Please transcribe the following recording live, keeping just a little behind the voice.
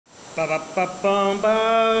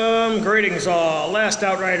Ba-ba-ba-bum-bum. Greetings all, Last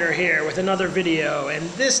Outrider here with another video, and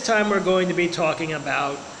this time we're going to be talking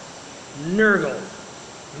about Nurgle.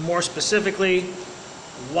 More specifically,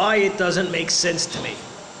 why it doesn't make sense to me.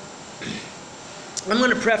 I'm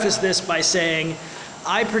going to preface this by saying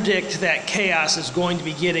I predict that Chaos is going to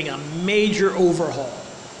be getting a major overhaul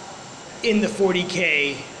in the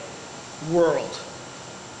 40k world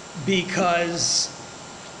because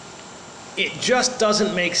it just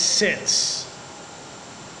doesn't make sense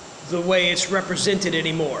the way it's represented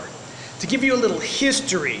anymore. To give you a little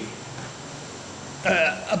history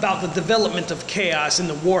about the development of Chaos in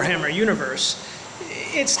the Warhammer universe,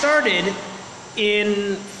 it started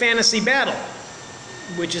in Fantasy Battle,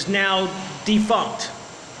 which is now defunct,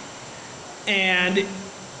 and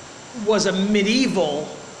was a medieval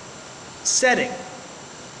setting.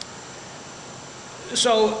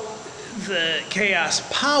 So the Chaos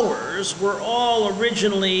powers were all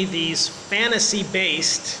originally these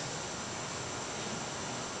fantasy-based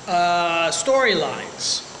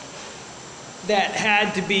storylines that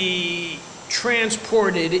had to be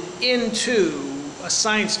transported into a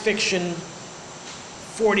science fiction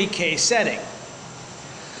 40k setting,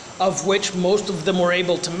 of which most of them were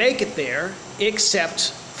able to make it there,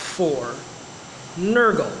 except for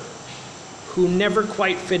Nurgle, who never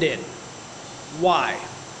quite fit in. Why?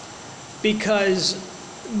 Because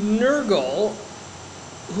Nurgle,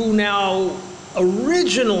 who now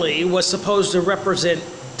originally was supposed to represent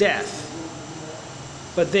death,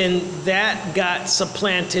 but then that got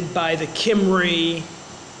supplanted by the Kimri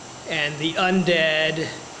and the undead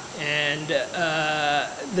and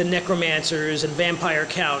the necromancers and vampire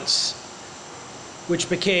counts,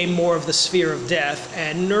 which became more of the sphere of death,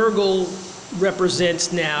 and Nurgle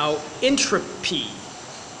represents now entropy,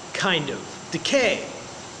 kind of, decay.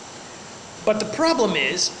 But the problem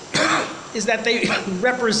is that they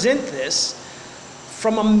represent this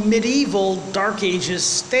from a medieval Dark Ages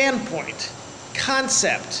standpoint,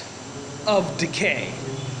 concept of decay.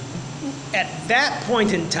 At that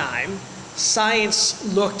point in time, science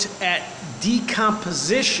looked at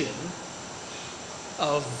decomposition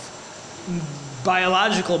of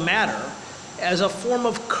biological matter as a form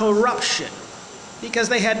of corruption, because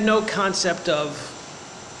they had no concept of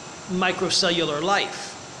microcellular life.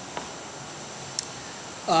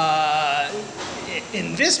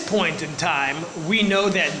 In this point in time, we know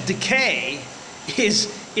that decay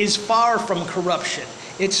is far from corruption.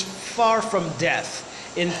 It's far from death.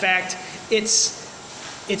 In fact,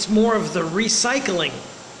 it's more of the recycling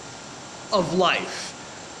of life.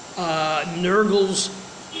 Nurgle's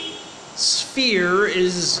sphere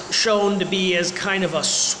is shown to be as kind of a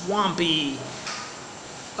swampy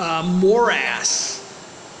morass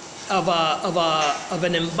of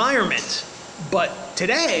an environment. But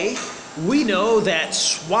today, we know that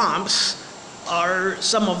swamps are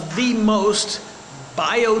some of the most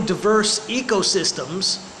biodiverse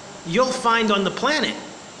ecosystems you'll find on the planet.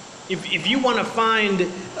 If you want to find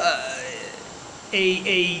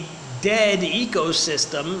a dead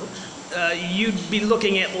ecosystem, you'd be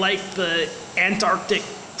looking at like the Antarctic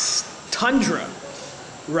tundra,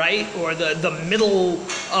 right? Or the middle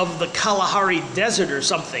of the Kalahari Desert or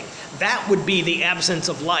something. That would be the absence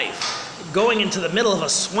of life. Going into the middle of a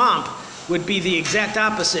swamp would be the exact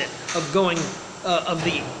opposite of of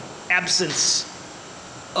the absence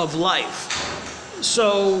of life.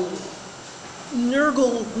 So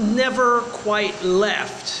Nurgle never quite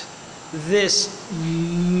left this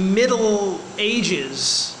Middle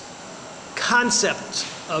Ages concept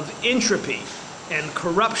of entropy and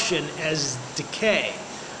corruption as decay.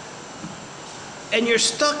 And you're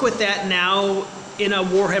stuck with that now in a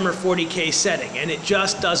Warhammer 40k setting, and it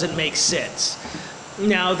just doesn't make sense.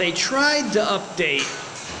 Now, they tried to update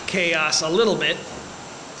Chaos a little bit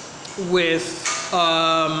with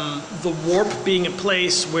the warp being a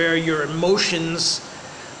place where your emotions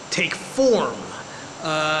take form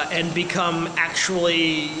and become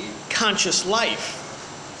actually conscious life.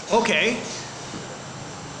 Okay.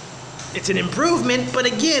 It's an improvement, but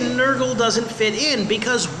again, Nurgle doesn't fit in,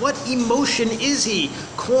 because what emotion is he?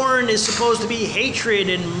 Khorne is supposed to be hatred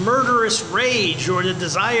and murderous rage, or the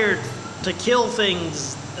desire to kill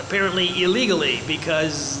things, apparently illegally,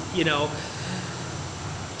 because, you know,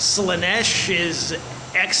 Slaanesh is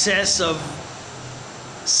excess of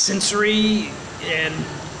sensory, and,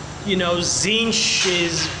 you know, Tzeentch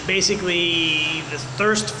is basically the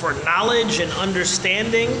thirst for knowledge and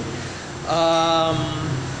understanding.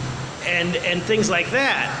 And things like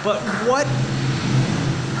that. But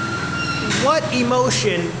what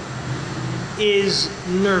emotion is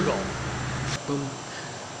Nurgle?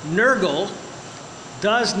 Nurgle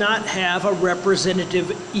does not have a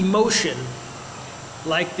representative emotion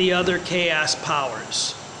like the other chaos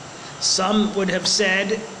powers. Some would have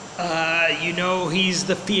said, he's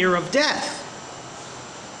the fear of death.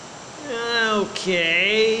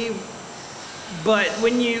 Okay, but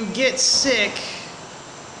when you get sick,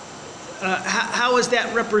 how is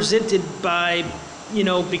that represented by,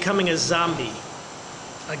 becoming a zombie?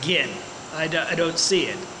 Again, I don't see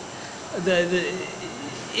it.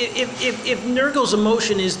 If Nurgle's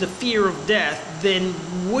emotion is the fear of death, then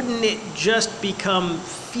wouldn't it just become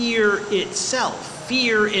fear itself?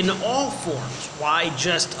 Fear in all forms. Why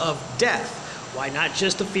just of death? Why not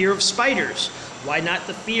just the fear of spiders? Why not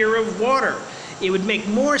the fear of water? It would make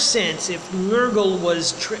more sense if Nurgle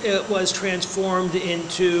was transformed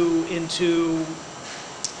into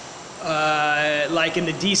like in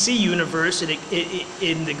the DC universe,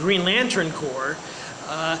 in the Green Lantern Corps,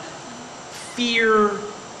 fear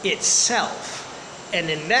itself. And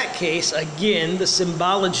in that case, again, the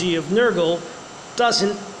symbology of Nurgle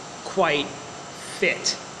doesn't quite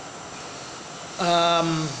fit.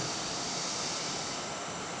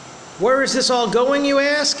 Where is this all going, you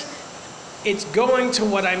ask? It's going to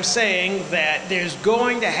what I'm saying, that there's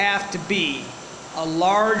going to have to be a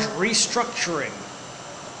large restructuring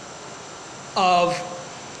of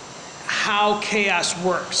how chaos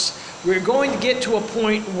works. We're going to get to a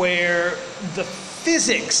point where the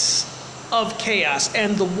physics of chaos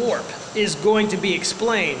and the warp is going to be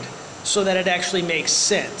explained so that it actually makes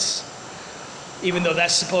sense. Even though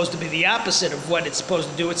that's supposed to be the opposite of what it's supposed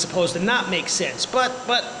to do, it's supposed to not make sense. But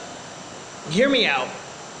hear me out.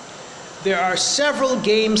 There are several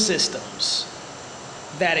game systems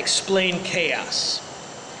that explain chaos.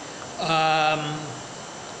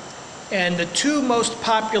 And the two most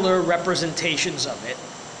popular representations of it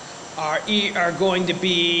are going to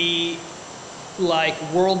be like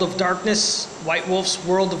World of Darkness, White Wolf's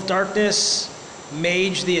World of Darkness,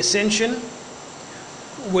 Mage the Ascension,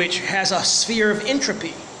 which has a sphere of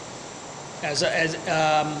entropy.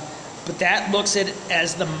 But that looks at it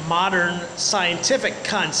as the modern scientific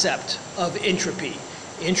concept of entropy.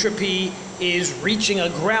 Entropy is reaching a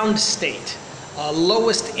ground state, a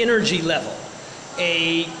lowest energy level,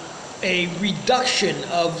 a reduction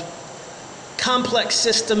of complex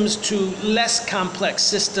systems to less complex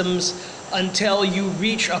systems until you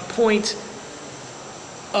reach a point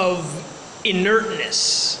of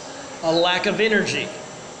inertness, a lack of energy.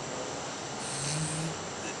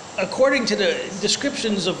 According to the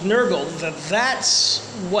descriptions of Nurgle, that's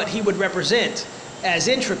what he would represent as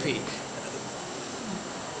entropy,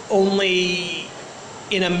 only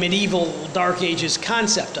in a medieval Dark Ages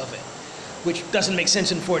concept of it, which doesn't make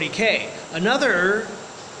sense in 40k. Another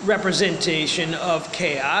representation of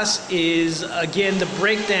chaos is, again, the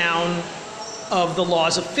breakdown of the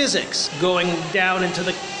laws of physics, going down into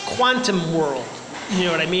the quantum world. You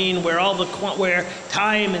know what I mean? Where where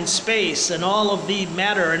time and space and all of the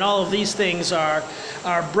matter and all of these things are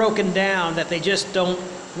broken down, that they just don't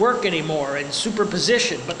work anymore, and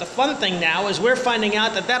superposition. But the fun thing now is we're finding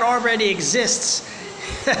out that already exists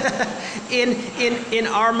in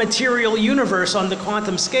our material universe on the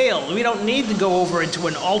quantum scale. We don't need to go over into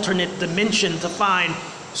an alternate dimension to find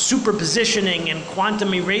superpositioning and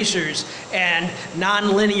quantum erasers and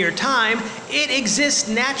nonlinear time. It exists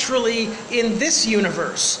naturally in this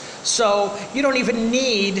universe. So you don't even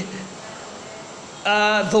need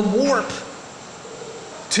the warp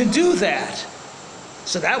to do that.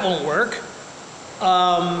 So that won't work.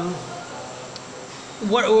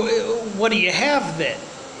 What do you have then?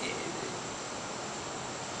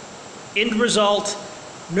 End result,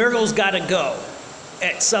 Nurgle's got to go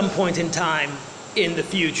at some point in time in the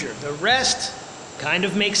future. The rest kind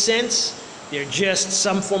of makes sense. They're just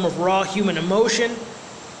some form of raw human emotion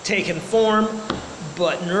taken form,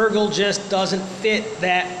 but Nurgle just doesn't fit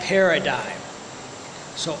that paradigm.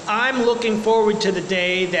 So I'm looking forward to the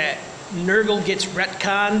day that Nurgle gets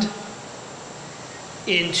retconned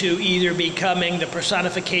into either becoming the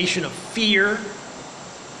personification of fear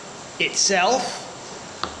itself,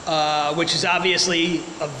 which is obviously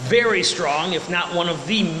a very strong, if not one of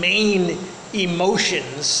the main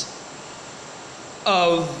emotions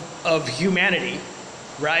of humanity,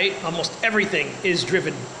 right? Almost everything is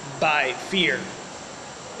driven by fear,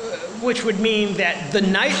 which would mean that the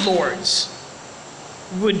Night Lords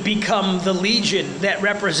would become the legion that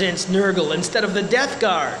represents Nurgle instead of the Death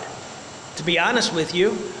Guard. To be honest with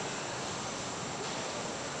you,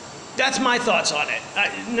 that's my thoughts on it.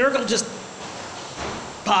 Nurgle just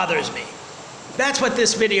bothers me. That's what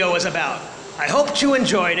this video is about. I hope you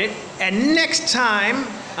enjoyed it, and next time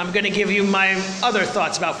I'm going to give you my other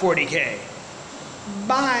thoughts about 40k.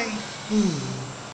 Bye.